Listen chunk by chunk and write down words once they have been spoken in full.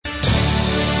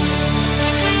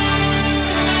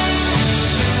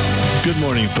Good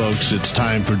morning, folks. It's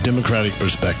time for Democratic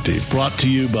Perspective, brought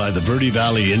to you by the Verde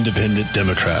Valley Independent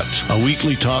Democrats, a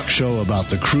weekly talk show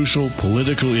about the crucial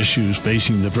political issues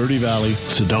facing the Verde Valley,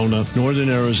 Sedona,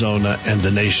 Northern Arizona, and the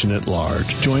nation at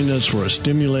large. Join us for a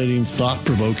stimulating,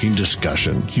 thought-provoking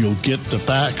discussion. You'll get the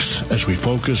facts as we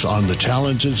focus on the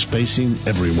challenges facing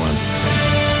everyone.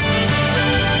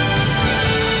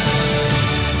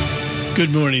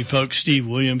 Good morning, folks. Steve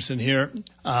Williamson here.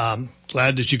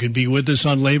 Glad that you could be with us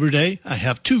on Labor Day. I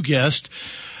have two guests.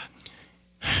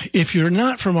 If you're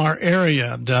not from our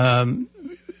area,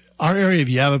 our area of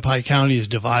Yavapai County is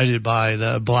divided by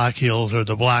the Black Hills or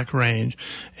the Black Range,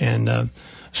 and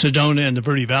Sedona and the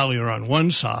Verde Valley are on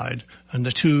one side, and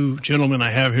the two gentlemen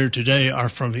I have here today are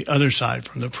from the other side,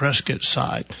 from the Prescott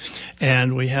side.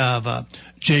 And we have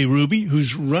Jay Ruby,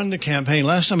 who's run the campaign.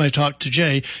 Last time I talked to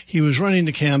Jay, he was running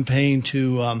the campaign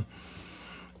to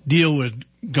deal with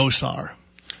GOSAR.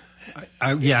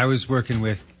 I was working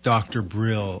with Dr.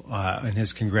 Brill in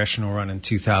his congressional run in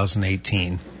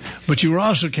 2018. But you were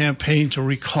also campaigning to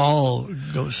recall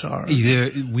GOSAR.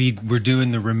 We were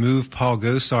doing the Remove Paul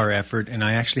Gosar effort, and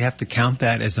I actually have to count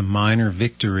that as a minor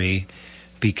victory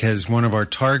because one of our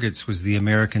targets was the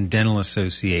American Dental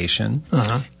Association.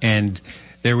 And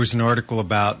there was an article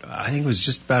about, I think it was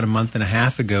just about a month and a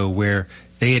half ago, where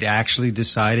they had actually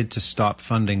decided to stop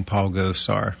funding Paul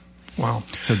Gosar. Wow.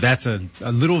 So that's a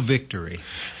little victory.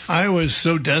 I was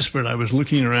so desperate, I was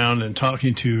looking around and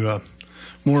talking to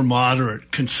more moderate,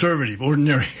 conservative,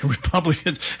 ordinary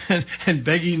Republicans and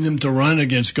begging them to run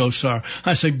against GOSAR.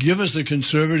 I said, give us a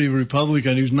conservative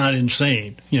Republican who's not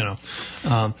insane, and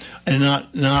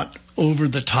not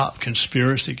over-the-top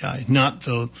conspiracy guy, not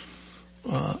the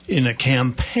in a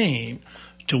campaign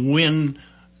to win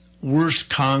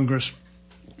worst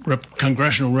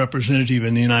congressional representative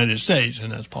in the United States,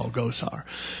 and that's Paul Gosar.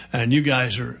 And you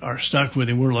guys are stuck with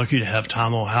him. We're lucky to have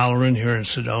Tom O'Halloran here in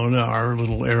Sedona, our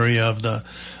little area of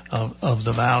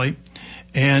the valley.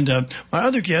 And my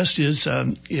other guest is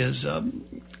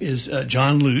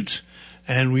John Lutz,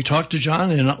 and we talked to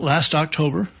John last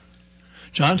October.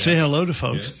 John, say hello to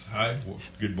folks. Yes, hi.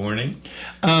 Good morning.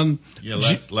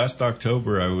 Last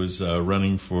October I was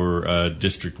running for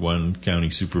District 1 County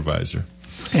Supervisor.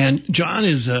 And John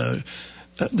is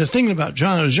the thing about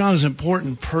John is an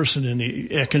important person in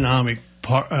the economic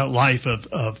life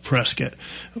of Prescott.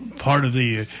 Part of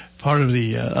the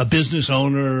a business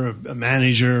owner, a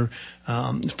manager,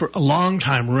 for a long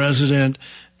time resident,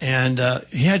 and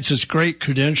he had such great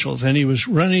credentials. And he was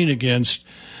running against.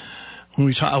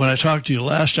 When I talked to you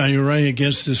last time, you were running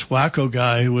against this wacko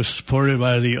guy who was supported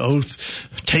by the Oath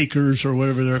Takers or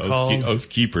whatever they're called. Oath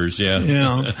Keepers, yeah.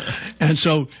 Yeah. And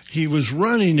so he was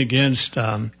running against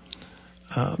a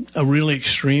really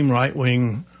extreme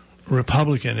right-wing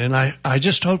Republican. And I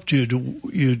just hoped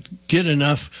you'd get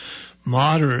enough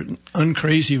moderate,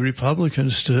 uncrazy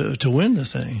Republicans to win the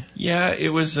thing. Yeah, it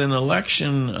was an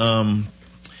election.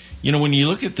 When you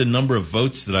look at the number of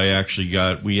votes that I actually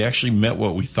got, we actually met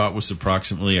what we thought was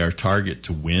approximately our target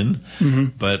to win.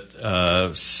 Mm-hmm.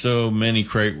 But so many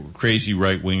crazy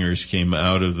right-wingers came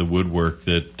out of the woodwork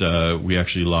that we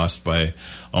actually lost by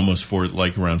almost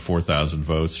around 4,000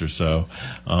 votes or so.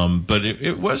 But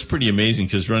it was pretty amazing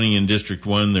because running in District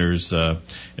 1, there's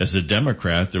as a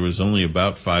Democrat, there was only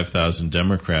about 5,000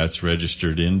 Democrats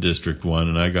registered in District 1,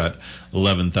 and I got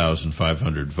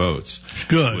 11,500 votes.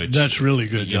 Good. That's really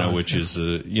good, John. Which is,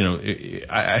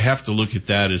 I have to look at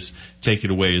that as take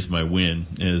it away as my win,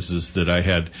 is that I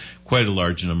had quite a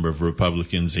large number of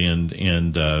Republicans and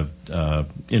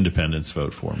independents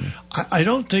vote for me. I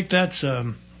don't think that's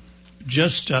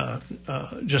just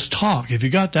talk. If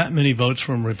you got that many votes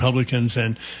from Republicans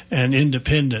and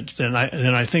independents, then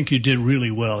I think you did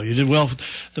really well. You did well for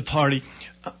the party.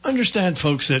 Understand,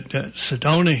 folks, that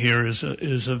Sedona here is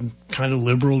a kind of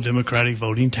liberal Democratic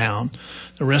voting town.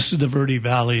 The rest of the Verde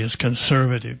Valley is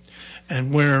conservative.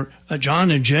 And where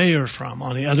John and Jay are from,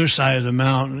 on the other side of the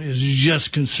mountain, is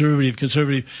just conservative.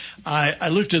 I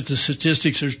looked at the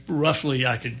statistics. There's roughly,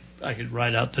 I could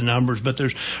write out the numbers, but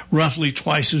there's roughly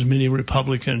twice as many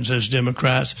Republicans as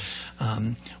Democrats.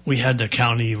 We had the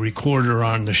county recorder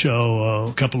on the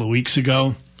show a couple of weeks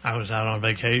ago. I was out on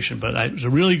vacation, but it was a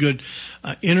really good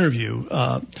interview,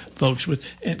 folks.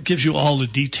 It gives you all the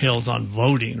details on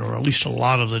voting, or at least a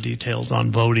lot of the details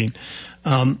on voting.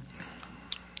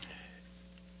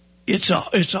 It's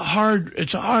a hard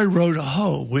road to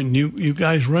hoe when you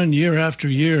guys run year after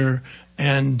year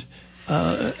and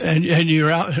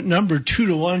you're outnumbered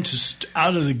 2-1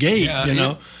 out of the gate.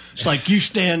 Yeah, It's like you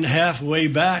stand halfway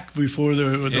back before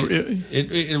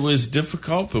It was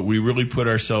difficult, but we really put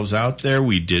ourselves out there.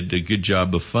 We did a good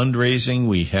job of fundraising.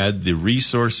 We had the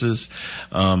resources.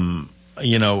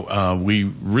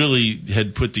 We really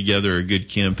had put together a good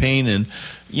campaign, and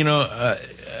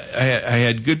I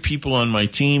had good people on my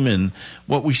team, and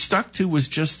what we stuck to was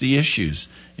just the issues,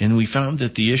 and we found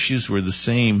that the issues were the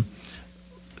same.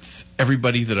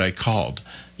 Everybody that I called,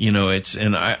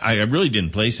 I really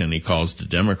didn't place any calls to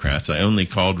Democrats. I only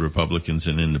called Republicans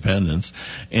and Independents,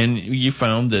 and you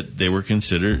found that they were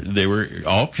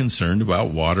all concerned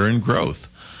about water and growth.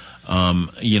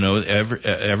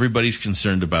 Everybody's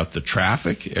concerned about the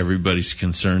traffic. Everybody's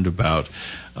concerned about,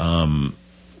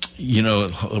 what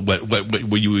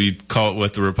you would call,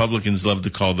 what the Republicans love to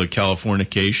call the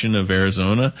Californication of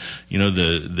Arizona.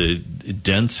 The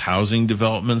dense housing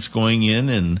developments going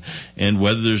in, and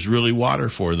whether there's really water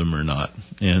for them or not.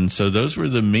 And so those were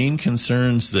the main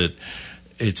concerns that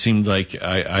it seemed like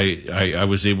I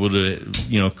was able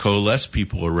to coalesce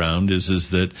people around. Is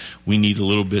that we need a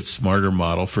little bit smarter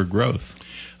model for growth.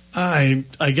 I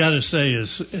got to say,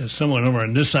 as someone over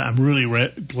on this side, I'm really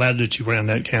glad that you ran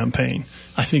that campaign.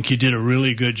 I think you did a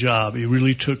really good job. You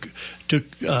really took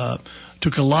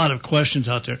a lot of questions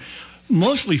out there.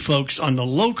 Mostly, folks, on the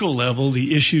local level,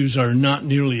 the issues are not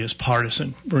nearly as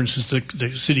partisan. For instance,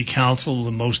 the city council,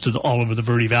 all over the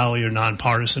Verde Valley are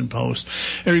nonpartisan posts.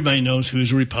 Everybody knows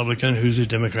who's a Republican, who's a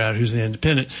Democrat, who's an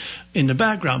independent in the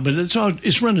background. But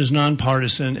it's run as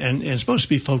nonpartisan and it's supposed to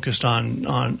be focused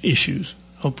on issues.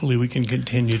 Hopefully we can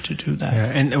continue to do that. Yeah,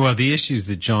 and the issues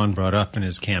that John brought up in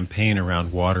his campaign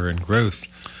around water and growth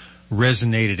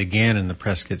resonated again in the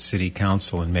Prescott City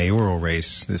Council and mayoral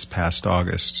race this past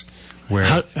August.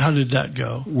 How did that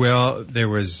go? Well, there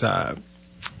was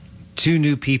 2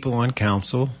 new people on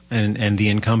council, and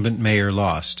the incumbent mayor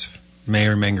lost.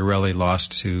 Mayor Mangarelli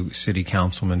lost to City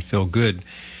Councilman Phil Good.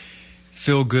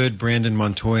 Phil Good, Brandon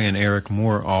Montoya, and Eric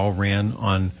Moore all ran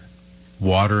on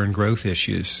water and growth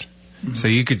issues. Mm-hmm. So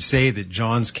you could say that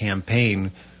John's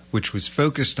campaign, which was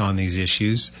focused on these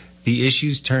issues, the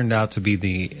issues turned out to be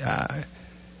the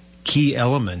key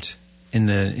element in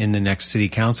the next city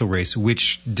council race,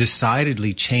 which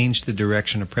decidedly changed the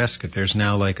direction of Prescott. There's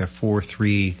now like a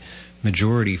 4-3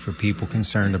 majority for people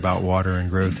concerned about water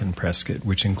and growth in Prescott,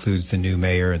 which includes the new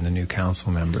mayor and the new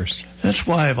council members. That's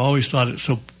why I've always thought it's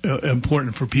so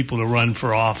important for people to run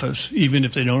for office, even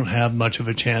if they don't have much of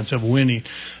a chance of winning,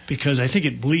 because I think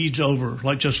it bleeds over,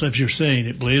 just as you're saying,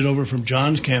 it bleeds over from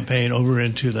John's campaign over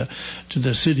into the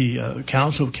city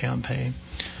council campaign.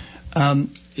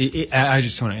 I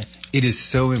just want to. It is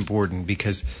so important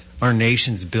because our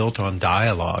nation's built on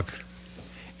dialogue,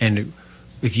 and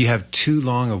if you have too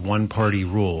long of one-party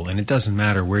rule, and it doesn't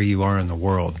matter where you are in the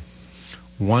world,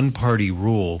 one-party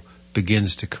rule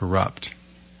begins to corrupt.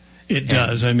 It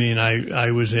does. I mean,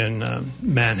 I was in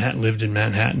Manhattan, lived in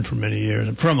Manhattan for many years.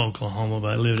 I'm from Oklahoma, but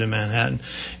I lived in Manhattan.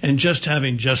 And just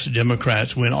having just the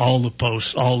Democrats win all the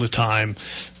posts all the time,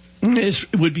 it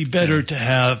would be better to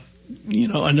have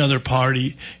another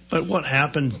party. But what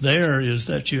happens there is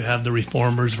that you have the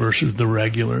reformers versus the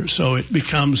regulars. So it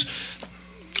becomes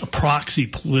proxy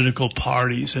political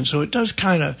parties, and so it does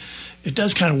kind of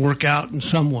work out in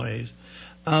some ways.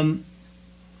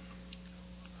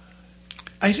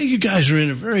 I think you guys are in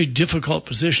a very difficult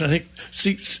position. I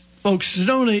think, folks,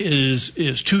 Sedona is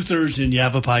 2/3 in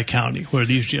Yavapai County, where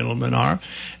these gentlemen are,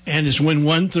 and it's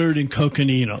 1/3 in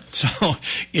Coconino. So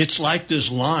it's like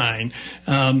this line.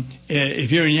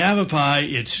 If you're in Yavapai,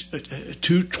 it's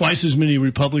twice as many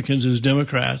Republicans as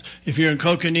Democrats. If you're in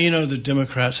Coconino, the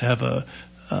Democrats have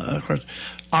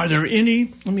are there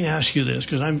any? Let me ask you this,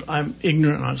 because I'm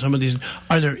ignorant on some of these.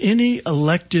 Are there any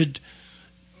elected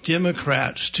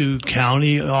Democrats to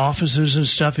county offices and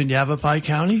stuff in Yavapai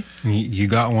County? You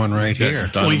got one right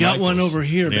here. We got one over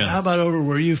here, but how about over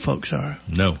where you folks are?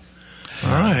 No. All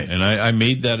right. And I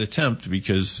made that attempt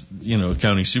because,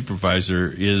 county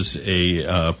supervisor is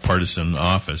a partisan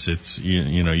office. It's,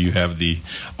 you have the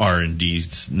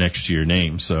R&Ds next to your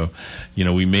name. So,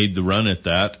 we made the run at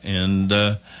that. And,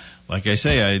 like I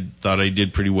say, I thought I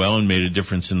did pretty well and made a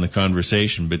difference in the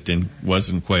conversation, but then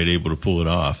wasn't quite able to pull it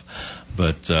off.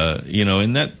 But,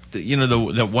 in that,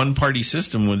 that one party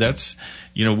system, that's,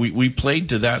 we played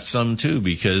to that some too,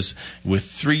 because with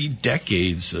 3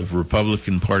 decades of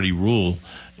Republican Party rule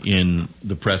in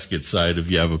the Prescott side of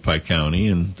Yavapai County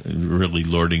and really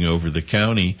lording over the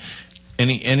county,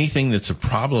 anything that's a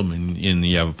problem in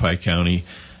Yavapai County,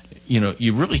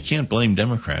 you really can't blame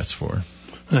Democrats for.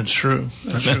 That's true.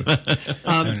 That's true.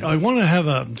 I want to have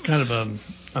a kind of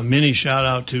a mini shout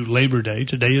out to Labor Day.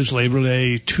 Today is Labor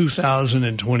Day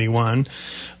 2021.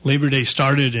 Labor Day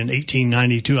started in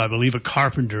 1892. I believe a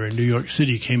carpenter in New York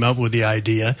City came up with the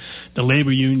idea. The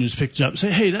labor unions picked it up and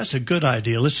said, hey, that's a good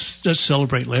idea. Let's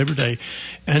celebrate Labor Day.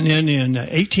 And then in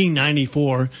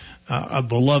 1894, a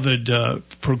beloved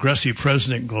progressive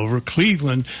president, Grover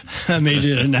Cleveland, made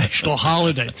it a national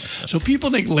holiday. So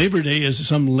people think Labor Day is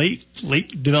some late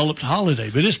developed holiday,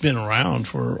 but it's been around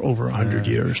for over 100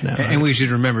 years now. And we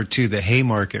should remember, too, the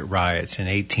Haymarket riots in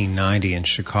 1890 in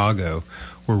Chicago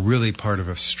were really part of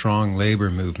a strong labor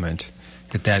movement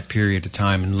at that period of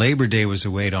time. And Labor Day was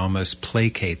a way to almost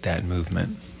placate that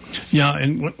movement. Yeah,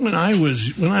 and when I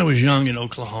was young in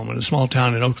Oklahoma, in a small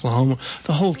town in Oklahoma,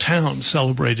 the whole town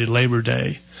celebrated Labor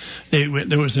Day.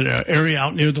 There was an area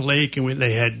out near the lake, and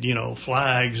they had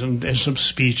flags and some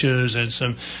speeches and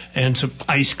some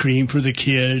ice cream for the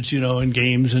kids, and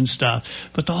games and stuff.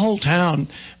 But the whole town,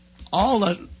 all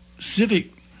the civic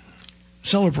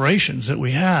celebrations that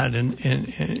we had in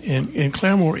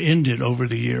Claremore ended over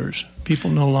the years.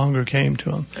 People no longer came to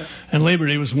them. And Labor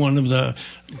Day was one of the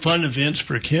fun events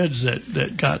for kids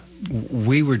that got...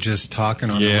 We were just talking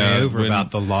on the way over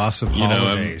about the loss of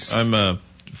holidays. I'm a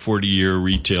 40-year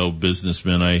retail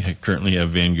businessman. I currently have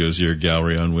Van Gozier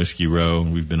Gallery on Whiskey Row.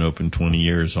 We've been open 20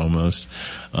 years almost.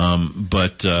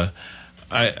 But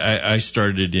I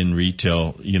started in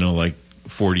retail, like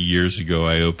 40 years ago.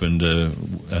 I opened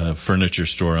a furniture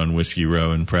store on Whiskey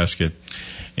Row in Prescott.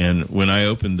 And when I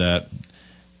opened that,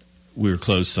 we were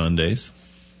closed Sundays.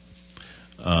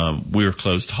 We were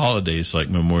closed holidays like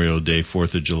Memorial Day,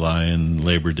 4th of July, and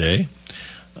Labor Day.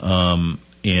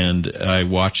 And I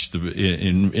watched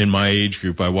in my age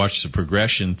group, I watched the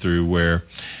progression through where,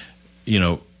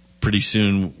 pretty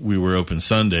soon we were open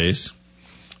Sundays.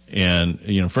 And,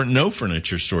 no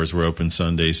furniture stores were open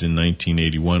Sundays in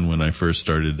 1981 when I first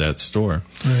started that store.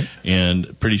 Right.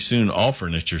 And pretty soon all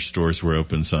furniture stores were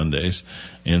open Sundays,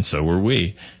 and so were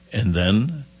we. And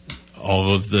then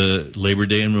all of the Labor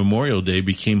Day and Memorial Day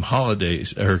became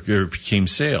holidays, or became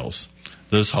sales.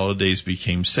 Those holidays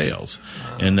became sales.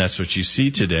 And that's what you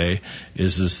see today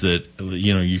is that,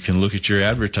 you can look at your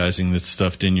advertising that's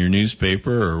stuffed in your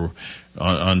newspaper or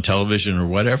on television or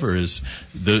whatever.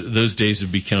 Those days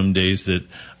have become days that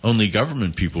only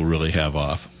government people really have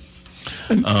off.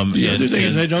 So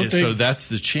that's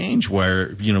the change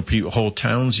where, whole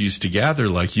towns used to gather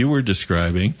like you were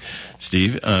describing,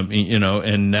 Steve,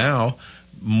 and now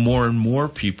more and more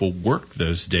people work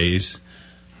those days.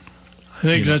 I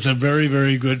think that's a very,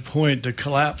 very good point. The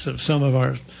collapse of some of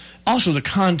also the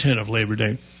content of Labor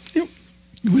Day. It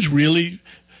was really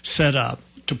set up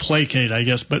to placate, I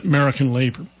guess, but American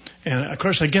labor. And, of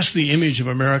course, I guess the image of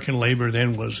American labor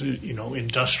then was,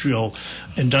 industrial,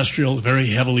 very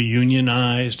heavily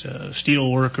unionized,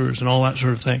 steel workers and all that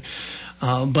sort of thing.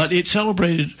 But it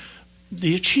celebrated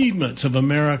the achievements of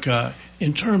America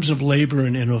in terms of labor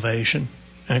and innovation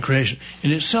and creation.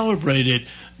 And it celebrated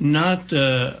not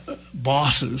the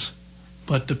bosses,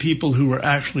 but the people who were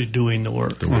actually doing the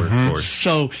work. The workforce.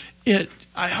 So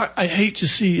I hate to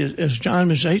see, as John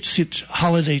mentioned, I hate to see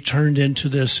holiday turned into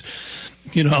this,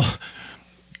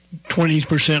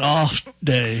 20% off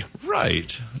day.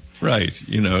 Right. It's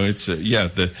you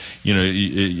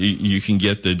can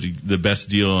get the best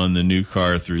deal on the new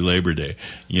car through Labor Day,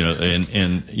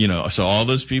 so all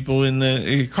those people in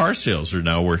the car sales are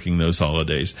now working those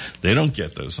holidays. They don't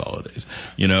get those holidays,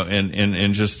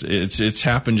 and just it's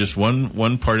happened just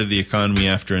one part of the economy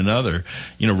after another.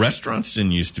 Restaurants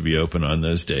didn't used to be open on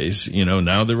those days.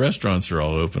 Now the restaurants are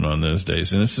all open on those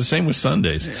days, and it's the same with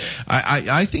Sundays.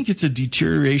 I think it's a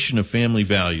deterioration of family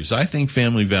values. I think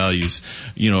family values,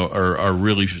 are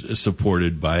really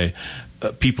supported by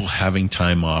people having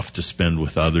time off to spend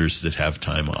with others that have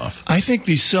time off. I think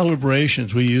these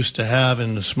celebrations we used to have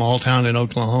in the small town in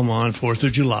Oklahoma on 4th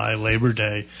of July, Labor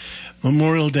Day,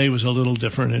 Memorial Day was a little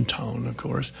different in tone, of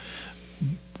course,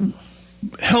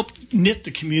 helped knit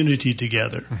the community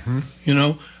together. Mm-hmm.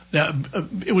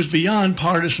 It was beyond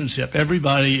partisanship.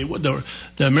 Everybody,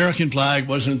 the American flag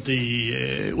wasn't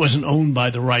owned by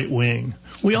the right wing.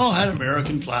 We all had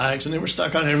American flags, and they were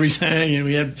stuck on everything, and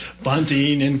we had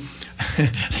bunting, and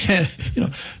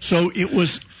so it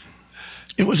was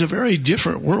a very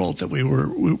different world that we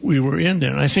were in there.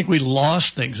 And I think we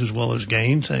lost things as well as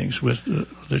gained things with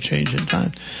the change in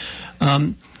time.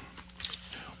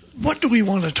 What do we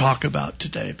want to talk about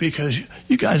today? Because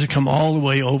you guys have come all the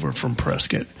way over from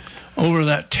Prescott. over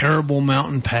that terrible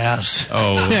mountain pass.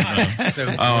 Oh, no.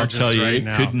 I'll tell you, it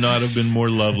could not have been more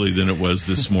lovely than it was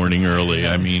this morning early.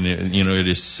 I mean, it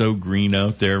is so green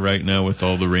out there right now with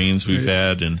all the rains we've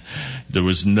had, and there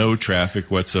was no traffic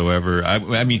whatsoever.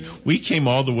 I mean, we came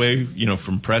all the way,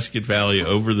 from Prescott Valley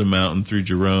over the mountain through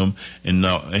Jerome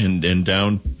and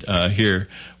down here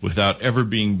without ever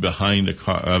being behind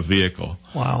a vehicle.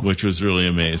 Wow. Which was really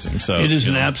amazing. So it is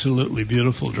an absolutely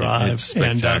beautiful drive. It's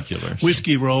spectacular. And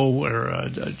Whiskey Row, where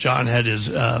John had his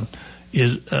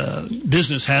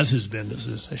business, has his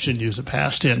businesses, I shouldn't use the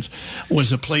past tense,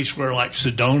 was a place where, like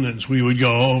Sedonans, we would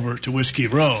go over to Whiskey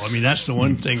Row. I mean, that's the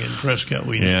one thing in Prescott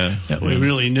we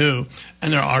really knew.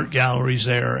 And there are art galleries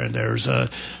there, and there's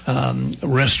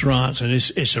restaurants, and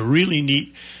it's a really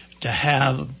neat to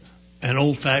have an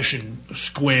old-fashioned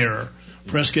square.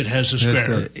 Prescott has a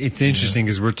square. It's interesting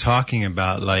because we're talking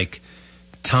about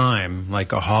time,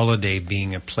 like a holiday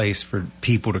being a place for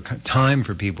people time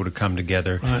for people to come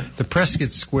together. Right. The Prescott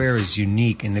Square is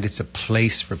unique in that it's a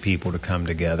place for people to come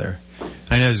together.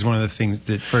 I know this is one of the things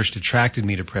that first attracted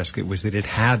me to Prescott was that it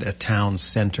had a town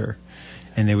center,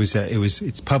 and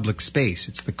it's public space.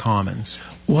 It's the Commons.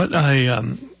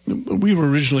 We were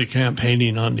originally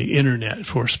campaigning on the internet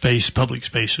for public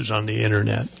spaces on the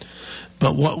internet.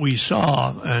 But what we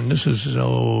saw, and this is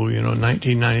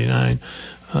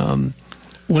 1999,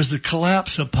 was the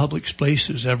collapse of public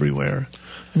spaces everywhere.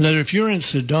 And that if you're in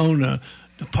Sedona,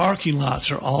 the parking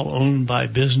lots are all owned by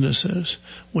businesses.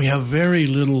 We have very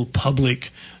little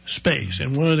public space.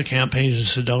 And one of the campaigns in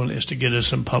Sedona is to get us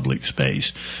some public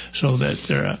space so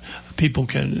that people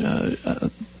can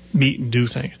meet and do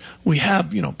things. We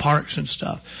have, parks and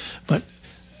stuff, but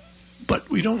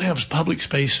we don't have public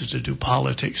spaces to do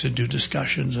politics and do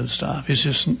discussions and stuff. It's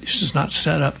just not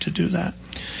set up to do that.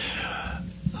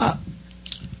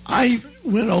 I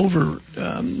went over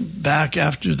back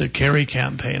after the Kerry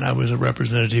campaign. I was a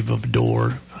representative of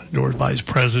Dorr vice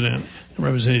president,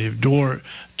 Representative Dorr,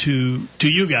 to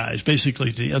you guys,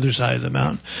 basically to the other side of the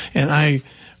mountain. And I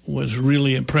was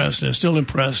really impressed, and I'm still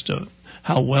impressed of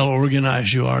how well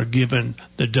organized you are given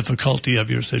the difficulty of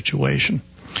your situation.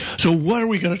 So what are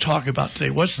we going to talk about today?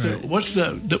 What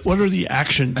are the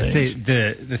action things? I'd say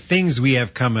the things we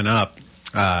have coming up.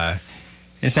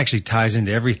 This actually ties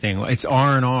into everything. It's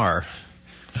R&R,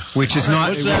 which is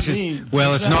not. What's that mean?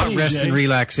 Well, it's not rest and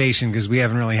relaxation because we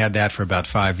haven't really had that for about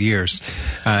 5 years.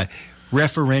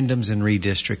 Referendums and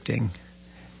redistricting.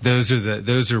 Those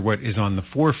are what is on the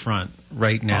forefront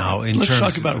right now. Let's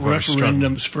talk about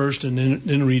referendums first, and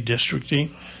then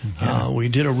redistricting. Yeah. We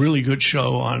did a really good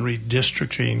show on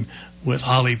redistricting with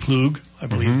Holly Plug, I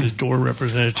believe, the Dorr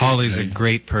representative. Holly's a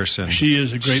great person. She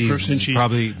is a great person. She's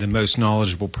probably the most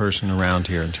knowledgeable person around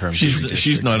here in terms of redistricting.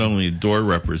 She's not only a Dorr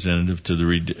representative to the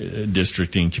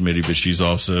redistricting committee, but she's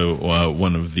also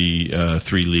one of the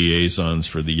 3 liaisons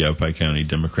for the Yavapai County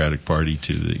Democratic Party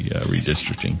to the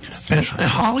redistricting. And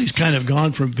Holly's kind of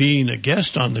gone from being a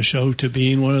guest on the show to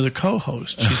being one of the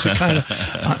co-hosts. She's a kind of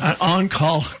an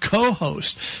on-call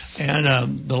co-host. And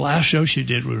the last show she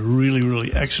did was really,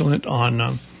 really excellent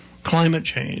on climate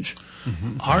change.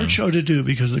 Hard show to do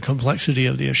because of the complexity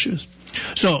of the issues.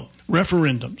 So,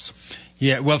 referendums.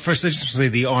 Yeah, well, first let's just say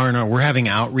the R&R. We're having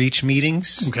outreach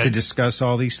meetings to discuss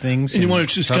all these things. And you want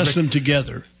to discuss them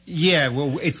together. Yeah,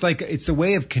 well, it's a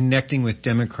way of connecting with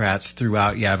Democrats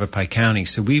throughout Yavapai County.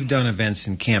 So we've done events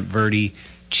in Camp Verde,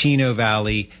 Chino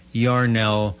Valley,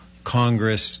 Yarnell,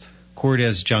 Congress,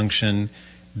 Cortez Junction.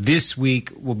 This week,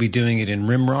 we'll be doing it in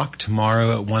Rimrock.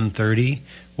 Tomorrow at 1:30,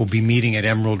 we'll be meeting at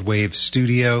Emerald Wave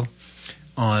Studio.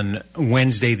 On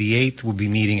Wednesday the 8th, we'll be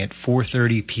meeting at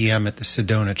 4:30 p.m. at the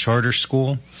Sedona Charter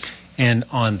School. And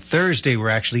on Thursday, we're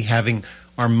actually having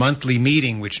our monthly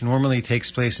meeting, which normally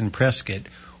takes place in Prescott.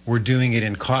 We're doing it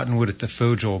in Cottonwood at the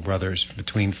Fojo Brothers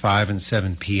between 5 and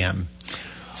 7 p.m.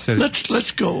 So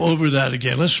let's go over that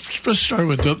again. Let's start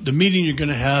with the meeting you're going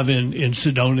to have in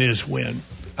Sedona is when?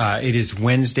 It is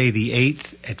Wednesday the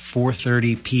 8th at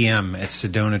 4:30 p.m. at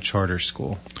Sedona Charter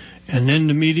School. And then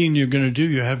the meeting you're going to do,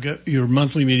 you have your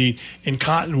monthly meeting in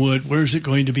Cottonwood. Where is it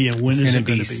going to be and when is it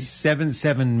going to be?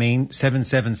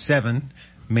 777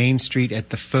 Main Street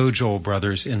at the Fojo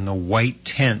Brothers in the white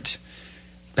tent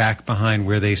back behind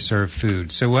where they serve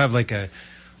food. So we'll have like a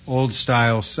old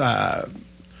style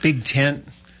big tent,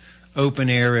 open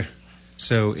air,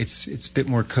 so it's a bit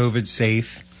more COVID safe.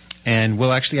 And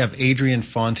we'll actually have Adrian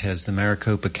Fontes, the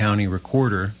Maricopa County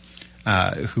recorder,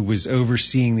 who was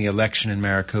overseeing the election in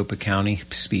Maricopa County,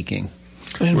 speaking.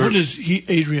 And what is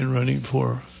Adrian running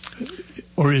for?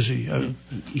 or is he?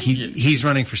 He's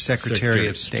running for Secretary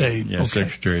of State. Yeah, okay.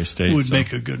 Secretary of State. Who would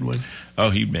make a good one?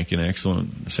 Oh, he'd make an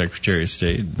excellent Secretary of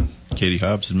State. Katie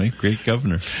Hobbs would make a great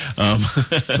governor.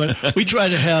 But we try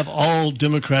to have all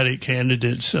Democratic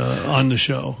candidates on the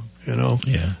show.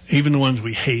 Yeah. Even the ones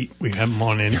we hate, we have them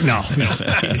on in. No.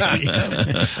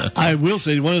 I will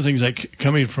say one of the things that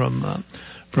coming from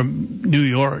New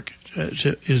York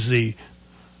is the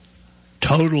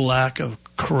total lack of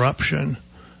corruption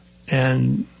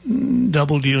and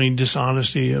double dealing,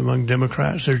 dishonesty among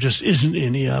Democrats. There just isn't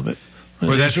any of it.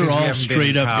 Well, these are all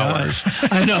straight up guys.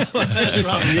 I know. That's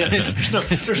right. Yeah.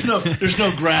 There's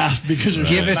no graft because there's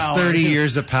Give no us power. 30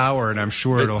 years of power, and I'm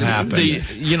sure it'll happen.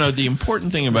 The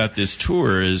important thing about this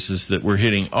tour is that we're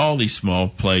hitting all these small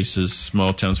places,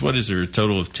 small towns. What is there, a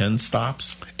total of 10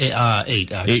 stops? 8,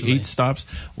 actually. 8 stops?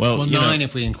 Well, 9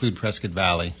 if we include Prescott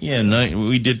Valley. Yeah, 9.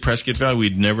 We did Prescott Valley.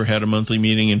 We'd never had a monthly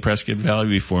meeting in Prescott Valley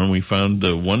before, and we found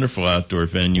the wonderful outdoor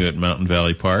venue at Mountain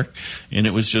Valley Park. And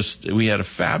it was we had a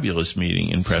fabulous meeting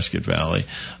in Prescott Valley.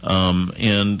 We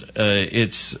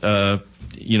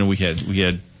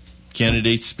had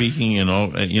candidates speaking and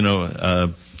all,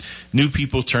 new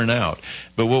people turn out.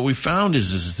 But what we found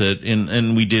is that,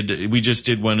 we just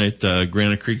did one at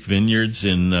Granite Creek Vineyards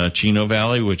in Chino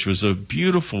Valley, which was a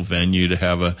beautiful venue to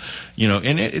have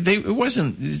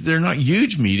they're not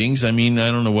huge meetings. I mean,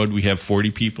 I don't know, what we have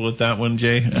 40 people at that one,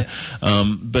 Jay?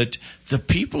 But the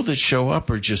people that show up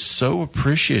are just so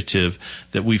appreciative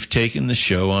that we've taken the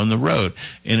show on the road.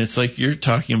 And it's like you're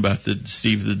talking about,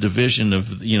 Steve, the division of,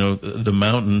 the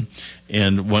mountain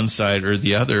and one side or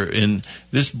the other. And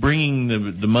this bringing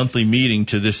the monthly meeting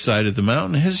to this side of the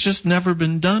mountain has just never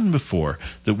been done before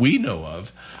that we know of.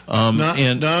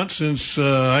 Not since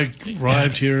I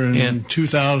arrived here in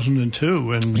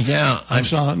 2002, and I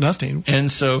saw nothing.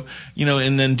 And so,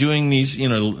 and then doing these,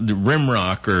 the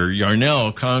Rimrock or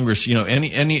Yarnell, Congress,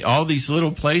 all these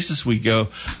little places we go,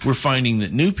 we're finding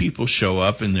that new people show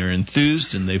up and they're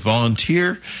enthused and they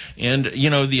volunteer. And,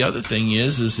 the other thing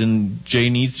is and Jay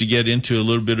needs to get into a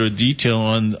little bit of detail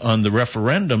on the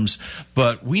referendums,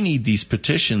 but we need these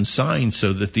petitions signed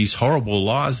so that these horrible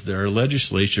laws that our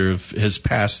legislature has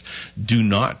passed do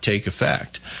not take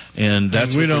effect. And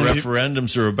that's what the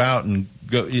referendums are about. And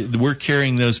we're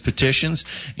carrying those petitions,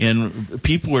 and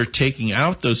people are taking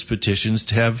out those petitions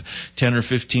to have 10 or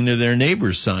 15 of their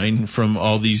neighbors sign from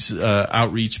all these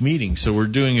outreach meetings. So we're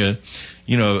doing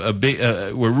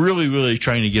we're really, really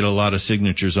trying to get a lot of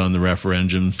signatures on the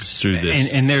referendums through this.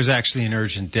 And there's actually an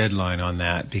urgent deadline on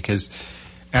that, because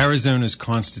Arizona's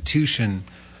Constitution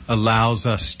allows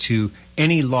us to,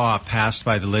 any law passed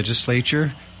by the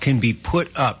legislature can be put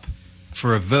up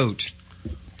for a vote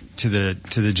to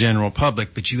the general public,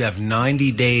 but you have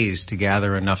 90 days to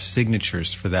gather enough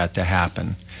signatures for that to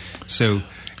happen. So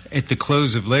at the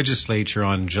close of legislature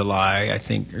on July, I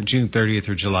think, or June 30th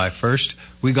or July 1st,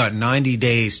 we got 90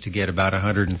 days to get about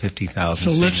 150,000 signatures.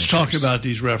 So let's talk about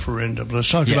these referendums. Let's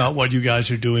talk about what you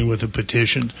guys are doing with the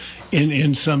petitions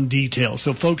in some detail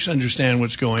so folks understand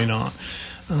what's going on.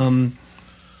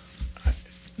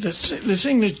 The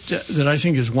thing that I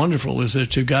think is wonderful is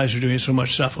that you guys are doing so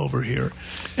much stuff over here,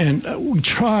 and we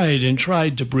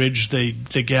tried to bridge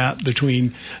the gap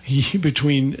between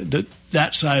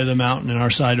that side of the mountain and our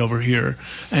side over here,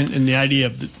 and the idea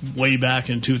of way back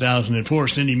in 2004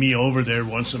 sending me over there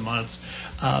once a month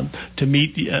to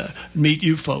meet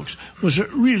you folks was a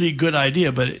really good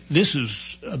idea, but this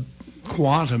is a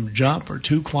quantum jump or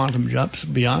 2 quantum jumps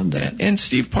beyond that. And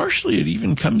Steve, partially it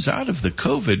even comes out of the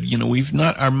COVID.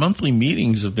 Our monthly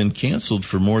meetings have been canceled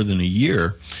for more than a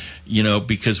year,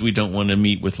 because we don't want to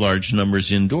meet with large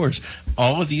numbers indoors.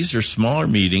 All of these are smaller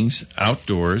meetings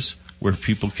outdoors where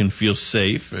people can feel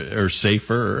safe or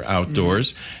safer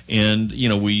outdoors. Mm-hmm.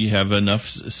 And, we have enough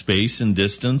space and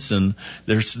distance, and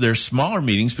there's smaller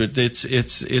meetings, but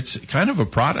it's kind of a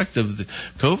product of the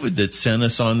COVID that sent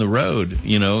us on the road,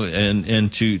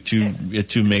 and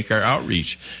to make our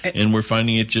outreach. And we're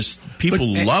finding it people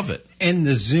love it. And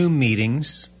the Zoom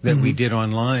meetings that we did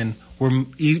online were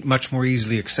much more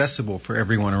easily accessible for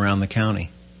everyone around the county.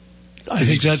 I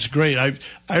think that's great.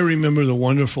 I remember the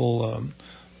wonderful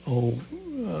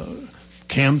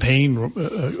campaign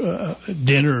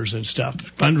dinners and stuff,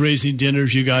 fundraising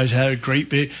dinners. You guys had a great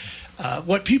big.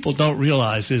 What people don't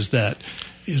realize is that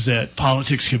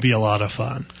politics can be a lot of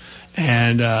fun,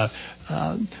 and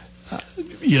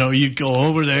you go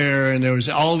over there, and there was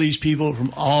all these people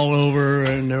from all over,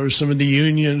 and there was some of the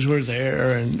unions were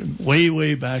there, and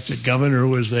way back the governor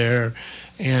was there.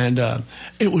 And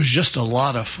it was just a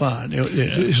lot of fun.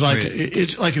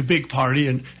 It's like a big party,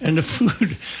 and the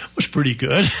food was pretty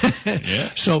good.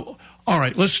 Yeah. So All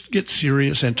right, let's get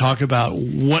serious and talk about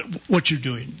what you're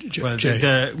doing, Jay. Well,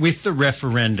 with the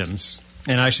referendums,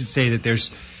 and I should say that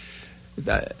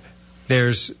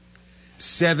there's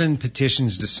 7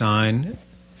 petitions to sign.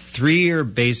 3 are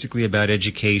basically about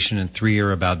education, and 3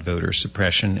 are about voter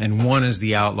suppression, and 1 is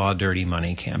the Outlaw Dirty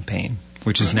Money campaign,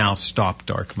 which is now Stop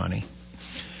Dark Money.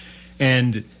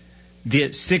 And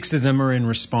 6 of them are in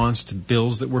response to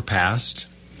bills that were passed.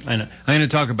 And I'm going to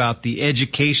talk about the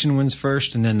education ones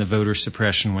first and then the voter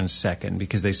suppression ones second,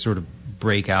 because they sort of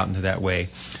break out into that way.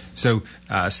 So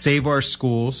Save Our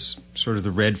Schools, sort of the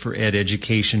Red for Ed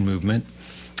education movement,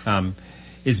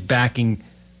 is backing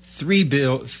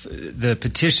the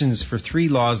petitions for 3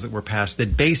 laws that were passed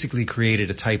that basically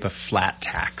created a type of flat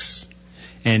tax.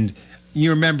 And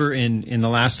you remember in the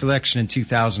last election in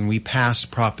 2000, we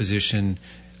passed Proposition,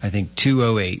 I think,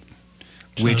 208,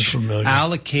 which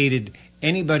allocated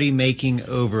anybody making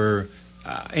over,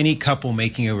 any couple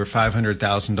making over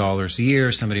 $500,000 a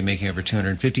year, somebody making over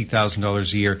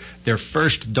 $250,000 a year, their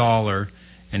first dollar,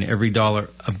 and every dollar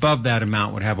above that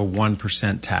amount would have a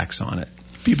 1% tax on it.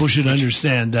 People should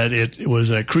understand that it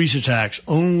was a increase of tax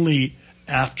only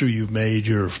after you've made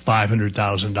your $500,000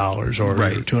 or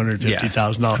your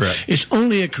 $250,000. Correct. It's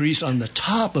only an increase on the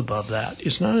top above that.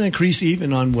 It's not an increase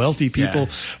even on wealthy people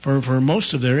for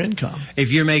most of their income. If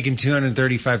you're making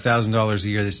 $235,000 a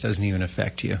year, this doesn't even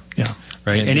affect you. Yeah.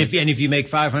 Right. And if you make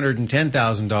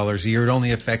 $510,000 a year, it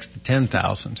only affects the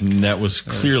 $10,000. And that was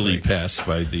clearly passed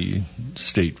by the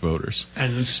state voters.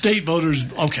 And the state voters,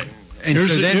 okay. And here's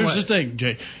so the thing,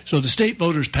 Jay. So the state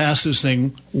voters passed this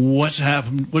thing. What's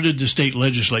happened? What did the state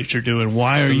legislature do, and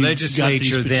why are you got these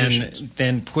petitions? The legislature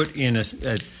then put in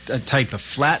a type of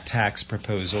flat tax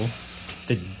proposal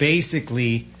that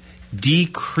basically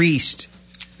decreased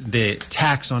the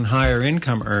tax on higher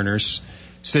income earners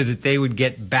so that they would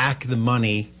get back the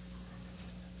money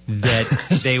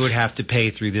that they would have to pay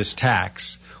through this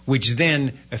tax, which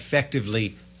then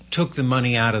effectively took the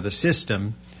money out of the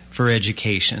system for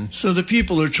education. So the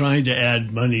people are trying to add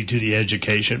money to the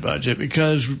education budget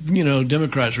because,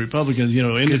 Democrats, Republicans,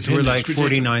 because we're like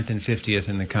 49th and 50th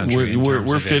in the country.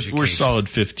 We're solid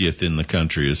 50th in the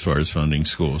country as far as funding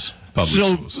schools, public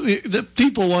schools. So the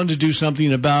people wanted to do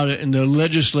something about it, and the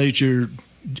legislature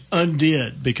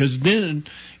undid, because then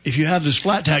if you have this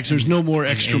flat tax, there's no more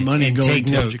extra money going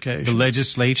to education. The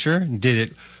legislature did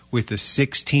it with a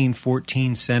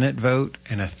 16-14 Senate vote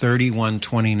and a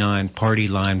 31-29 party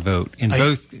line vote. In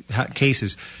both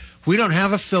cases, we don't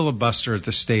have a filibuster at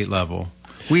the state level.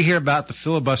 We hear about the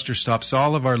filibuster stops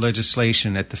all of our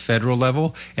legislation at the federal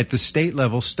level. At the state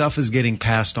level, stuff is getting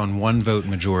passed on one-vote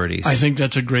majorities. I think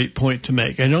that's a great point to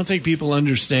make. I don't think people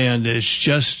understand that it's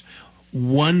just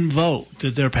one vote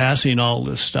that they're passing all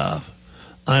this stuff.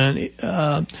 And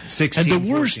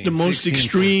the most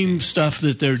extreme stuff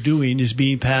that they're doing is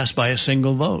being passed by a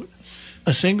single vote.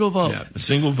 A single vote. Yeah, a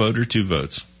single vote or 2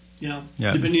 votes. Yeah.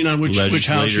 Depending on which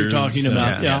house you're talking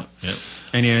about. Yeah.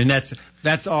 And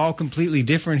that's all completely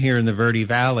different here in the Verde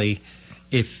Valley.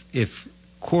 If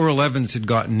Coral Evans had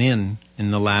gotten in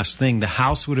the last thing, the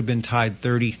House would have been tied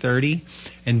 30-30,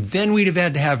 and then we'd have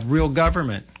had to have real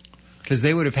government, because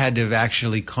they would have had to have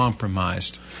actually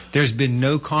compromised. There's been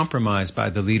no compromise by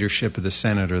the leadership of the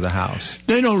Senate or the House.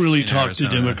 They don't really talk to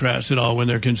Democrats at all when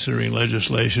they're considering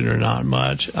legislation, or not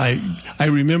much. I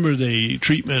remember the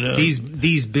treatment of...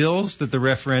 These bills that the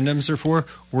referendums are for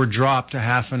were dropped a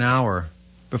half an hour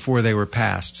before they were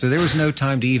passed. So there was no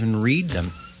time to even read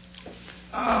them.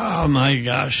 Oh, my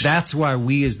gosh. That's why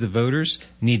we as the voters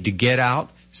need to get out,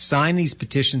 sign these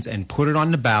petitions, and put it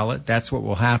on the ballot. That's what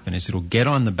will happen, is it'll get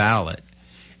on the ballot.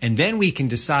 And then we can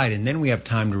decide, and then we have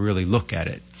time to really look at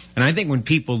it. And I think when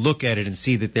people look at it and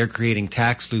see that they're creating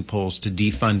tax loopholes to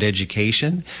defund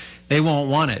education, they won't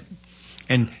want it.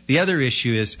 And the other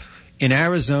issue is, in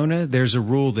Arizona, there's a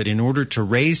rule that in order to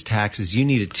raise taxes, you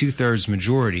need a 2/3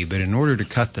 majority, but in order to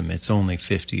cut them, it's only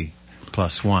 50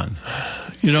 plus 1.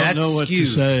 You don't know what to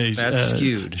say. That's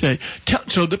skewed.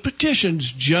 So the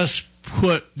petitions just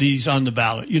put these on the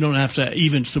ballot. You don't have to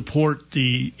even support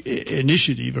the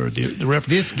initiative or the referendum.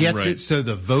 This gets it so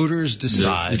the voters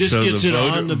decide.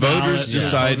 The voters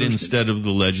decide instead of the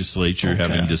legislature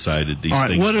having decided these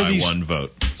things by one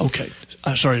vote. Okay.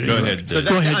 Sorry. Go ahead. So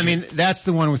go ahead. I mean, that's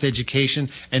the one with education,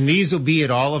 and these will be at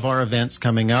all of our events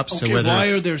coming up. Okay, so why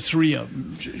are there 3 of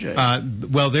them, Jay?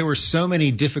 Well, there were so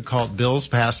many difficult bills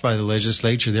passed by the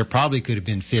legislature, there probably could have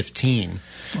been 15.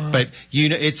 Wow. But,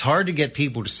 it's hard to get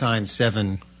people to sign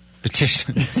 7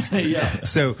 petitions. Yeah.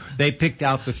 So they picked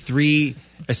out the 3,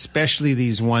 especially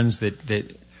these ones that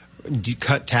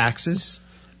cut taxes.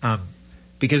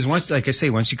 Because once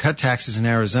you cut taxes in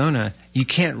Arizona, you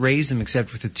can't raise them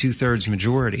except with a 2/3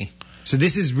 majority. So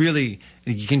this is really,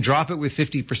 you can drop it with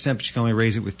 50%, but you can only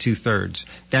raise it with 2/3.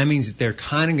 That means that they're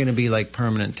kind of going to be like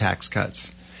permanent tax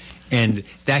cuts. And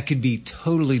that could be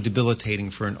totally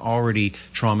debilitating for an already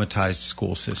traumatized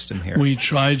school system here. We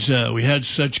tried. We had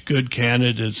such good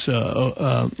candidates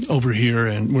over here,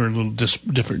 and we're in a little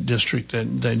different district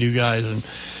than you guys. And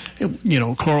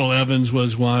Coral Evans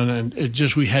was one, and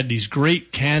we had these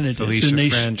great candidates, Alicia and they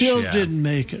French, still didn't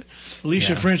make it.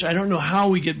 Alicia French. I don't know how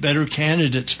we get better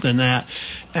candidates than that,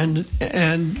 and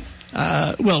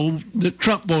the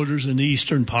Trump voters in the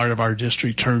eastern part of our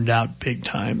district turned out big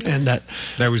time, and that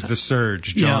was the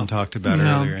surge John talked about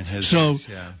earlier in his. So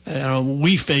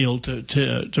we failed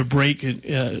to break it,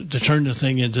 to turn the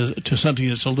thing into something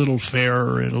that's a little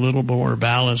fairer and a little more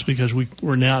balanced, because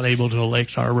we're not able to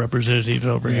elect our representatives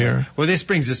over here. Well, this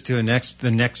brings us to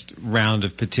the next round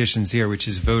of petitions here, which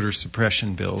is voter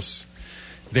suppression bills.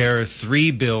 There are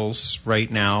 3 bills right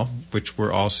now which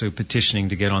we're also petitioning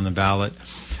to get on the ballot.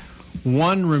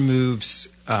 One removes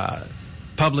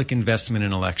public investment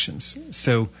in elections.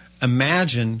 So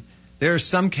imagine there are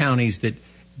some counties that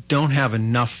don't have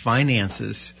enough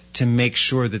finances to make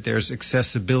sure that there's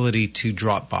accessibility to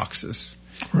drop boxes.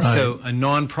 Right. So a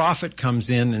nonprofit comes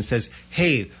in and says,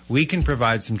 hey, we can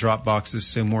provide some drop boxes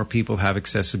so more people have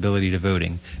accessibility to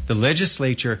voting. The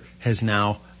legislature has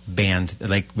now banned,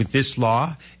 with this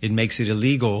law, it makes it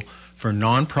illegal for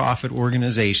nonprofit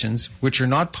organizations, which are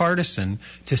not partisan,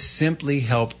 to simply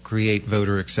help create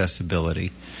voter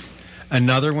accessibility.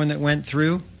 Another one that went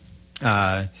through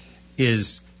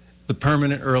is the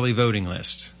permanent early voting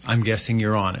list. I'm guessing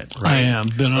you're on it, right? I am.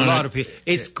 Been on a lot of people.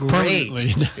 It's great.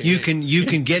 You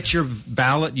can get your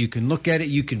ballot. You can look at it.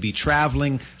 You can be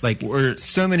traveling.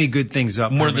 So many good things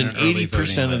about more than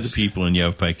 80% of the people in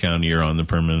Yavapai County are on the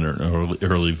permanent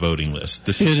early voting list.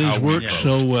 It has worked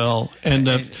so well, and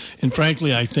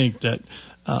frankly, I think that.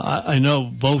 I know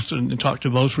both, and talked to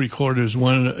both recorders.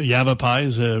 One, Yavapai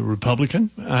is a Republican,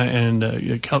 and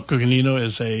Coconino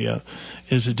is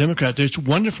a Democrat. It's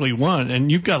wonderfully won,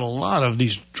 and you've got a lot of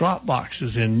these drop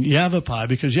boxes in Yavapai,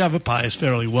 because Yavapai is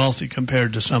fairly wealthy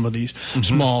compared to some of these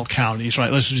small counties,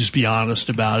 right? Let's just be honest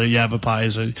about it. Yavapai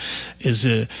is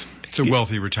a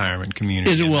wealthy retirement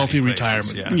community. Is a wealthy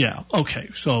retirement. Yeah. Okay.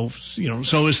 So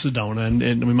so is Sedona,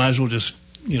 and we might as well just.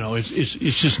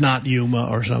 It's just not Yuma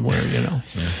or somewhere, Yeah.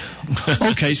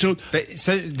 Okay, so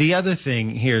the other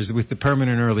thing here is with the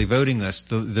permanent early voting list,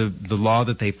 the law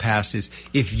that they passed is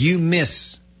if you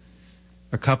miss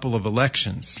a couple of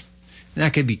elections,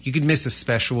 that could be, you could miss a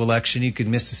special election, you could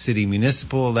miss a city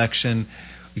municipal election,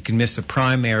 you can miss a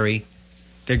primary,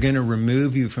 they're going to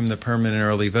remove you from the permanent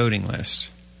early voting list.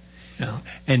 Yeah.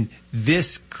 And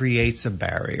this creates a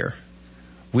barrier.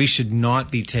 We should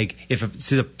not be if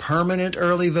it's a permanent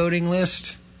early voting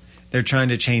list, they're trying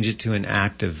to change it to an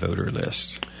active voter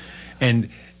list. And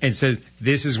so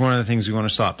this is one of the things we want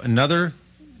to stop. Another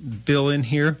bill in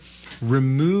here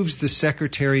removes the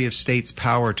Secretary of State's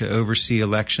power to oversee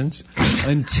elections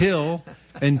until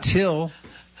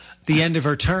the end of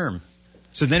her term.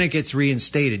 So then it gets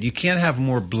reinstated. You can't have a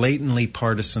more blatantly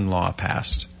partisan law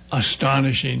passed.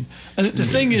 Astonishing. And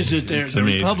the thing is that the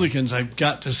Republicans, I've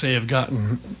got to say, have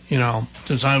gotten,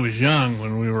 since I was young,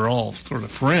 when we were all sort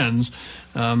of friends,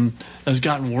 has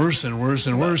gotten worse and worse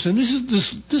and worse. And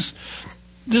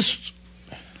this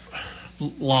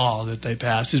law that they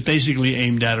passed is basically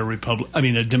aimed at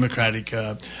a Democratic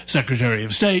Secretary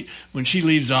of State. When she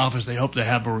leaves office, they hope to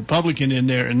have a Republican in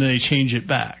there, and then they change it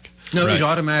back. No, right. It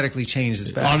automatically changes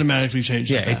back.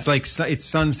 It's like it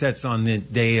sunsets on the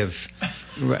day of...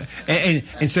 Right.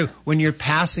 And so when you're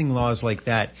passing laws like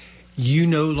that, you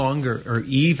no longer are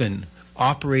even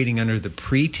operating under the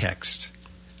pretext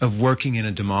of working in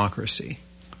a democracy.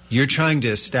 You're trying to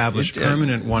establish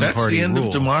permanent one-party rule. That's the end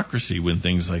of democracy when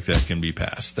things like that can be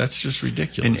passed. That's just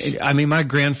ridiculous. And my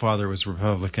grandfather was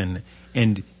Republican,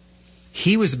 and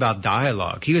he was about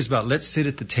dialogue. He was about, let's sit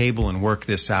at the table and work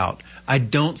this out. I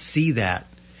don't see that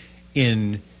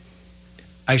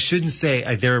I shouldn't say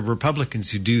there are Republicans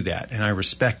who do that, and I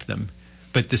respect them.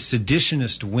 But the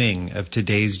seditionist wing of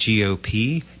today's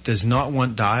GOP does not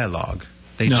want dialogue.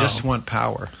 They just want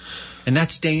power. And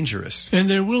that's dangerous. And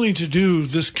they're willing to do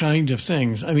this kind of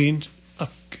things. I mean,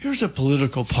 here's a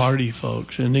political party,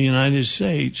 folks, in the United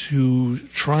States who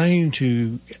trying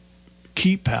to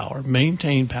keep power,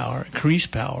 maintain power, increase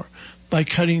power by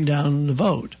cutting down the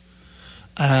vote.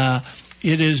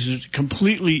 it is a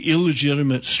completely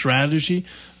illegitimate strategy.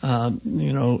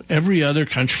 Every other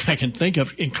country I can think of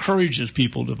encourages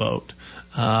people to vote.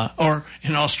 Or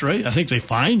in Australia, I think they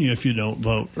fine you if you don't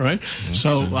vote, right?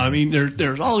 So, I mean,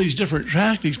 there's all these different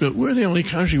tactics, but we're the only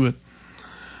country with.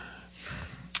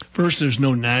 First, there's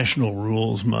no national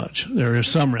rules much. There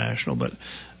is some national, but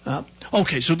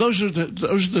okay. So those are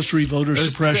the three: voter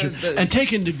suppression, and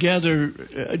taken together,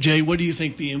 Jay. What do you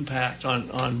think the impact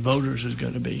on voters is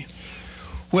going to be?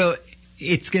 Well,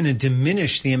 it's going to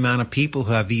diminish the amount of people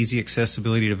who have easy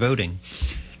accessibility to voting.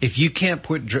 If you can't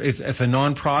if a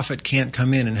nonprofit can't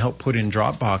come in and help put in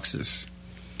drop boxes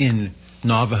in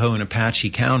Navajo and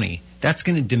Apache County, that's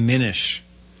going to diminish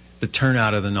the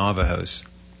turnout of the Navajos.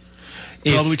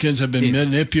 Republicans have been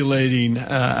manipulating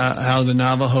how the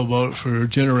Navajo vote for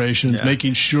generations,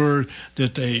 making sure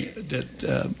that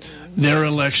their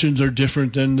elections are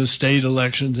different than the state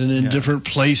elections and in different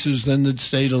places than the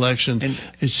state election. And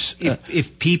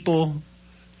if people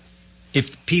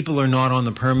are not on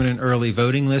the permanent early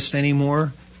voting list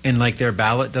anymore, and like their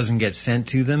ballot doesn't get sent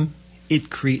to them,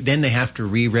 then they have to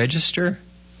re-register.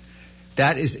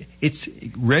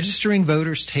 Registering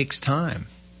voters takes time,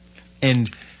 and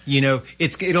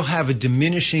it'll have a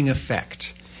diminishing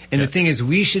effect. And the thing is,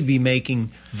 we should be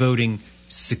making voting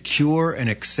secure and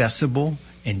accessible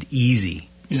and easy.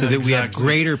 So that we have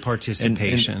greater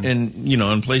participation. And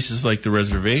in places like the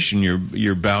reservation,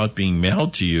 your ballot being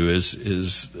mailed to you is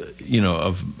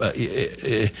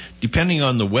depending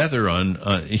on the weather and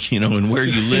where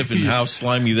you live and how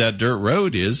slimy that dirt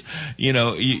road is,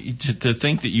 to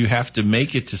think that you have to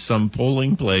make it to some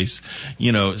polling place,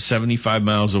 75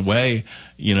 miles away,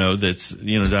 that's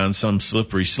down some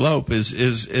slippery slope is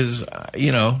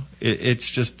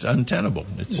it's just untenable.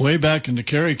 Way back in the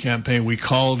Kerry campaign, we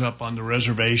called up on the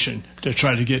reservation to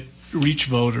try to reach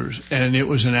voters, and it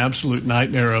was an absolute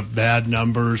nightmare of bad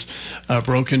numbers,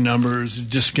 broken numbers,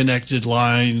 disconnected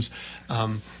lines,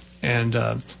 and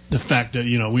the fact that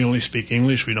we only speak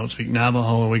English, we don't speak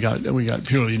Navajo, and we got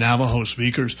purely Navajo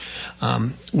speakers.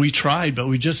 We tried, but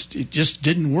it just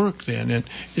didn't work then, and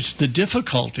it's the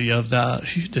difficulty of the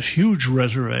huge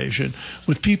reservation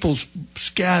with people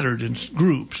scattered in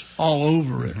groups all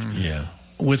over it,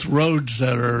 with roads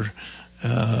that are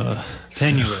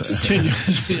tenuous.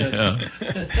 Yeah.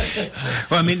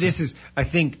 Well, I mean, I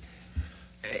think,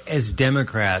 as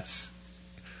Democrats,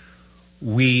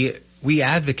 we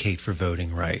advocate for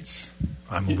voting rights.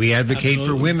 We advocate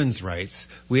for women's rights.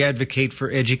 We advocate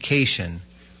for education.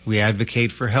 We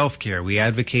advocate for health care. We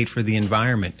advocate for the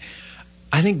environment.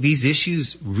 I think these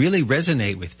issues really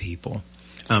resonate with people.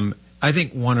 I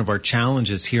think one of our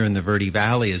challenges here in the Verde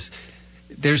Valley is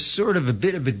there's sort of a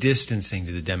bit of a distancing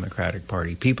to the Democratic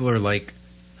Party. People are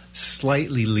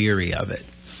slightly leery of it.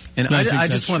 And I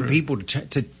just want people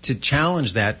to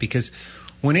challenge that, because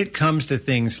when it comes to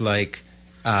things like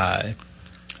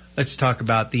let's talk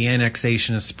about the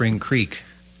annexation of Spring Creek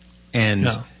and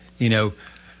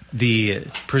the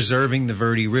preserving the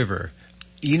Verde River.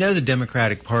 The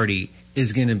Democratic Party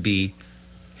is going to be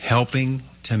helping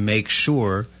to make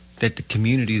sure that the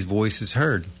community's voice is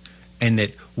heard, and that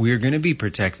we're going to be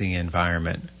protecting the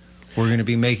environment. We're going to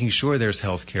be making sure there's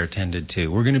health care tended to.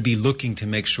 We're going to be looking to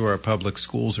make sure our public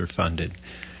schools are funded.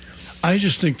 I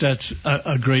just think that's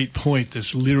a great point,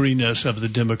 this leeriness of the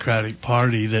Democratic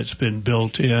Party that's been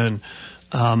built in.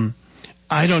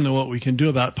 I don't know what we can do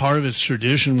about it. Part of its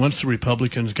tradition. Once the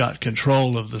Republicans got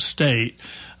control of the state,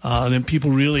 then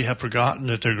people really have forgotten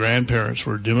that their grandparents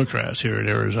were Democrats here in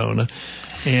Arizona,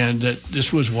 and that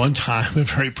this was one time a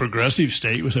very progressive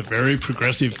state with a very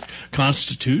progressive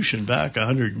constitution back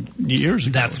 100 years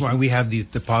ago. That's why we have the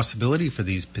possibility for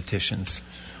these petitions.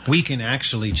 We can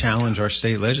actually challenge our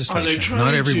state legislation.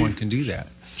 Not everyone can do that.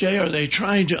 Jay, are they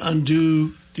trying to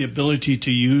undo the ability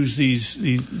to use these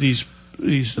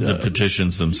the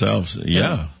petitions themselves?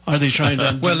 Yeah. Are they trying to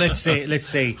undo Well, let's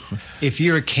say if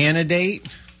you're a candidate,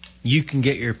 you can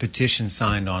get your petition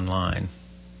signed online.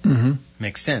 Mm-hmm.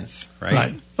 Makes sense, right?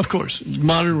 Right. Of course.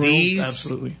 Modern rules,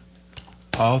 absolutely.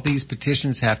 All these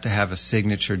petitions have to have a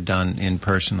signature done in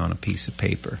person on a piece of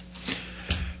paper.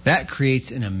 That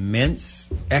creates an immense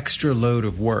extra load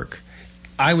of work.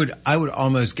 I would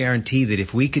almost guarantee that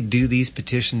if we could do these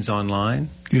petitions online,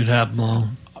 you'd have them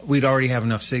all. We'd already have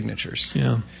enough signatures.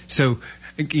 Yeah. So,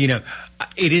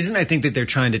 it isn't, I think, that they're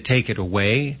trying to take it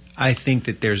away. I think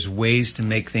that there's ways to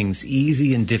make things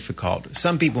easy and difficult.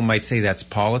 Some people might say that's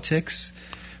politics,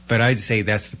 but I'd say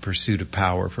that's the pursuit of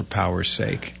power for power's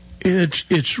sake.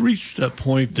 It's reached a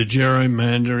point, the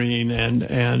gerrymandering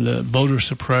and voter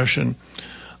suppression,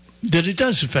 that it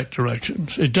does affect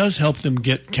elections. It does help them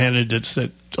get candidates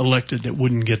that elected that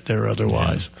wouldn't get there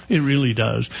otherwise. Yeah. It really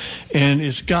does. And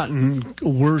it's gotten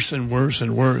worse and worse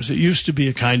and worse. It used to be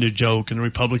a kind of joke, and the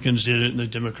Republicans did it and the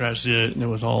Democrats did it, and it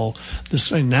was all the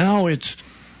same. Now it's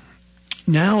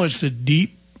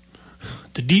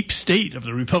the deep state of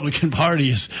the Republican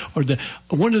Party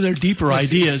one of their deeper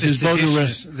ideas is voter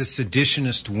registration. The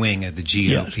seditionist wing of the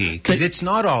GOP. Because it's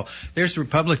not all. There's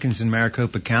Republicans in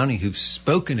Maricopa County who've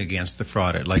spoken against the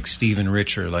fraud, like Stephen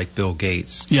Richer, like Bill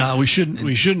Gates. Yeah, we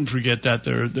shouldn't forget that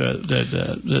there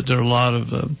are a lot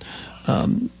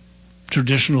of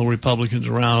traditional Republicans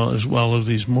around, as well as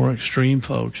these more extreme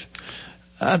folks.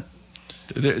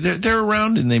 They're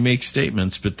around and they make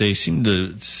statements, but they seem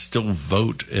to still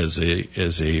vote as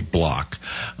a block.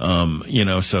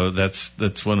 So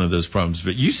that's one of those problems.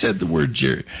 But you said the word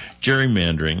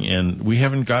gerrymandering, and we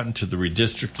haven't gotten to the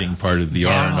redistricting part of the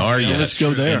R&R yet. Let's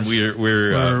go there. And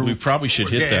we probably should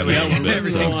hit that a little bit.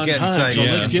 Everything's getting tight.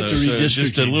 Let's get to redistricting.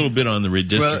 Just a little bit on the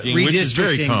redistricting, which is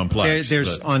very complex.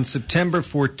 On September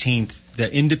 14th, the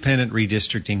Independent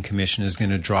Redistricting Commission is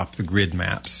going to drop the grid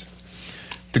maps.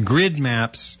 The grid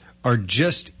maps are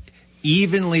just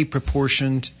evenly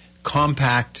proportioned,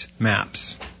 compact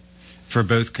maps for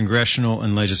both congressional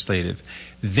and legislative.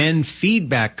 Then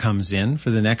feedback comes in for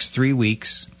the next 3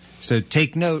 weeks. So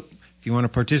take note, if you want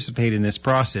to participate in this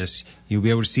process, you'll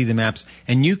be able to see the maps,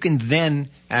 and you can then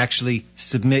actually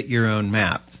submit your own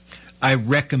map. I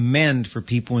recommend for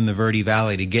people in the Verde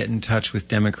Valley to get in touch with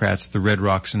Democrats, the Red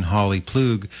Rocks and Holly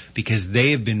Plug, because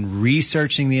they have been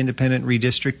researching the independent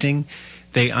redistricting.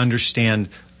 They understand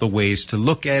the ways to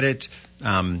look at it,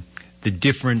 the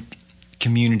different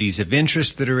communities of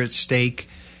interest that are at stake.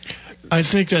 I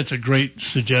think that's a great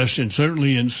suggestion.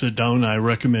 Certainly in Sedona, I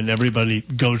recommend everybody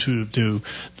go to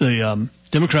the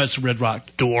Democrats of Red Rock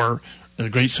door. They're a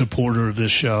great supporter of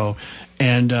this show.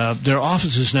 And their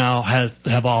offices now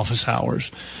have office hours.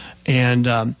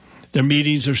 And their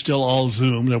meetings are still all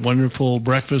Zoom. Their wonderful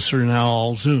breakfasts are now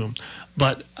all Zoom.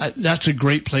 But that's a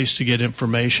great place to get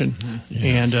information,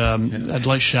 and I'd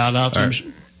like to shout out to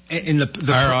them.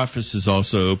 Our office is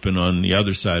also open on the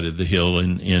other side of the hill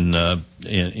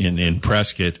in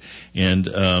Prescott, and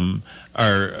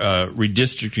our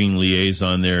redistricting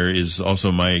liaison there is also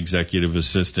my executive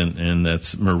assistant, and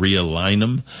that's Maria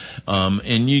Lynham.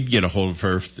 And you'd get a hold of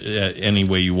her any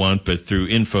way you want, but through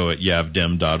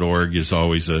info@yavdem.org is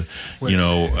always a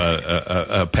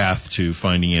path to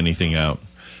finding anything out.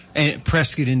 And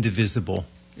Prescott Indivisible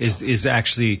is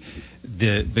actually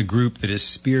the group that is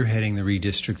spearheading the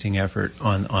redistricting effort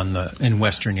in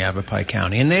western Yavapai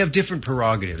County, and they have different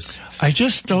prerogatives. I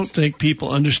just don't think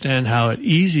people understand how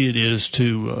easy it is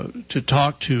to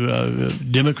talk to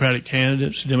Democratic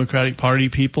candidates, Democratic Party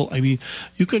people. I mean,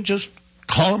 you can just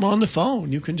call them on the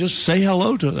phone. You can just say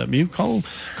hello to them. You call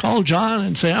John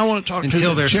and say, I want to talk to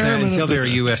the chairman. Until they're a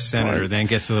U.S. senator, then it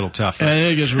gets a little tougher.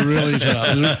 And it gets really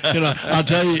tough. I'll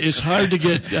tell you, it's hard to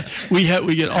get. We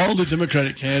get all the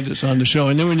Democratic candidates on the show,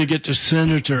 and then when you get to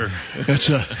senator,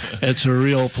 it's a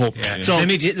real pull. Yeah. So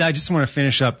I just want to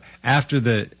finish up. After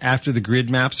the grid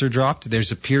maps are dropped,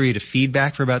 there's a period of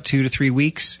feedback for about 2 to 3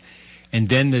 weeks, and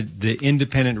then the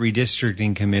Independent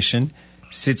Redistricting Commission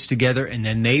sits together, and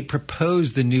then they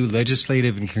propose the new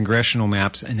legislative and congressional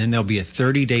maps, and then there'll be a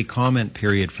 30-day comment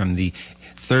period from the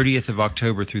 30th of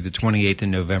October through the 28th of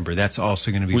November. That's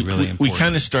also going to be really important. We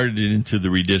kind of started it into the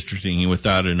redistricting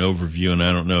without an overview, and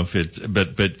I don't know if it's,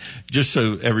 but just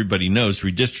so everybody knows,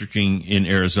 redistricting in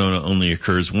Arizona only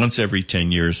occurs once every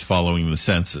 10 years following the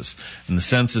census. And the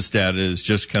census data is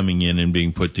just coming in and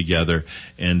being put together,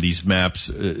 and these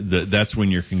maps, that's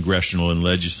when your congressional and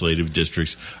legislative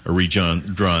districts are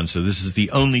redrawn. So this is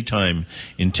the only time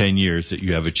in 10 years that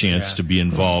you have a chance to be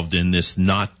involved in this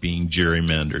not being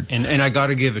gerrymandered. And I got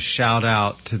to give a shout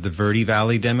out to the Verde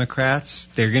Valley Democrats.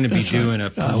 They're going to be doing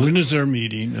when is their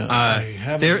meeting?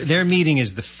 Their meeting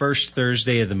is the first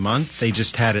Thursday of the month. They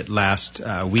just had it last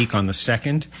week on the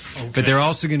 2nd. Okay. But they're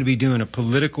also going to be doing a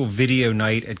political video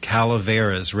night at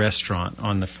Calavera's restaurant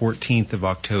on the 14th of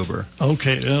October.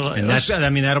 Okay. And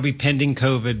that'll be pending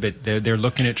COVID, but they're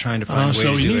looking at trying to find a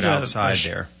way to do it outside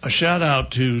there. A shout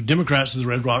out to Democrats of the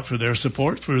Red Rock for their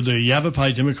support, for the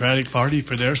Yavapai Democratic Party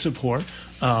for their support.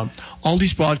 All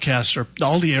these broadcasts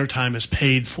all the airtime is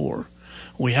paid for.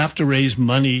 We have to raise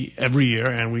money every year,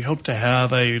 and we hope to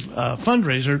have a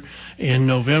fundraiser in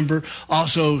November.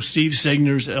 Also, Steve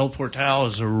Signer's El Portal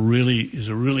is a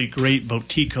really great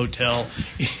boutique hotel.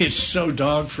 It's so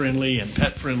dog friendly and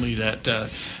pet friendly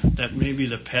that maybe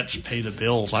the pets pay the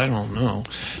bills. I don't know.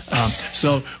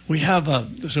 So we have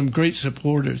some great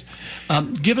supporters.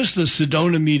 Give us the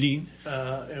Sedona meeting,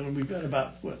 and we've got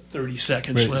about 30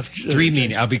 seconds left. 3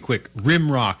 meetings. I'll be quick.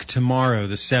 Rimrock tomorrow,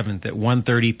 the 7th, at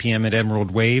 1:30 p.m. at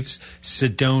Emerald Waves.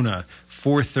 Sedona,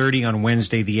 4:30 on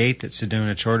Wednesday the 8th at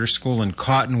Sedona Charter School, and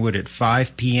Cottonwood at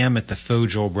 5 p.m. at the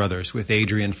Fojo Brothers with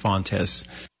Adrian Fontes.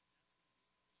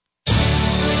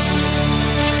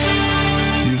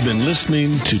 You've been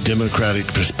listening to Democratic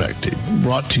Perspective,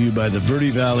 brought to you by the Verde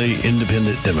Valley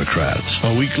Independent Democrats,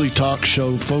 a weekly talk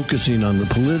show focusing on the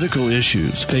political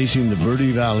issues facing the Verde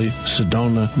Valley,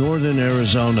 Sedona, Northern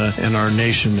Arizona, and our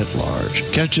nation at large.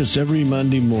 Catch us every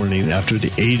Monday morning after the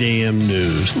 8 a.m.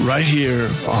 news, right here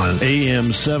on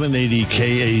AM 780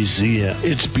 KAZM.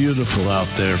 It's beautiful out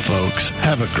there, folks.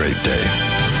 Have a great day.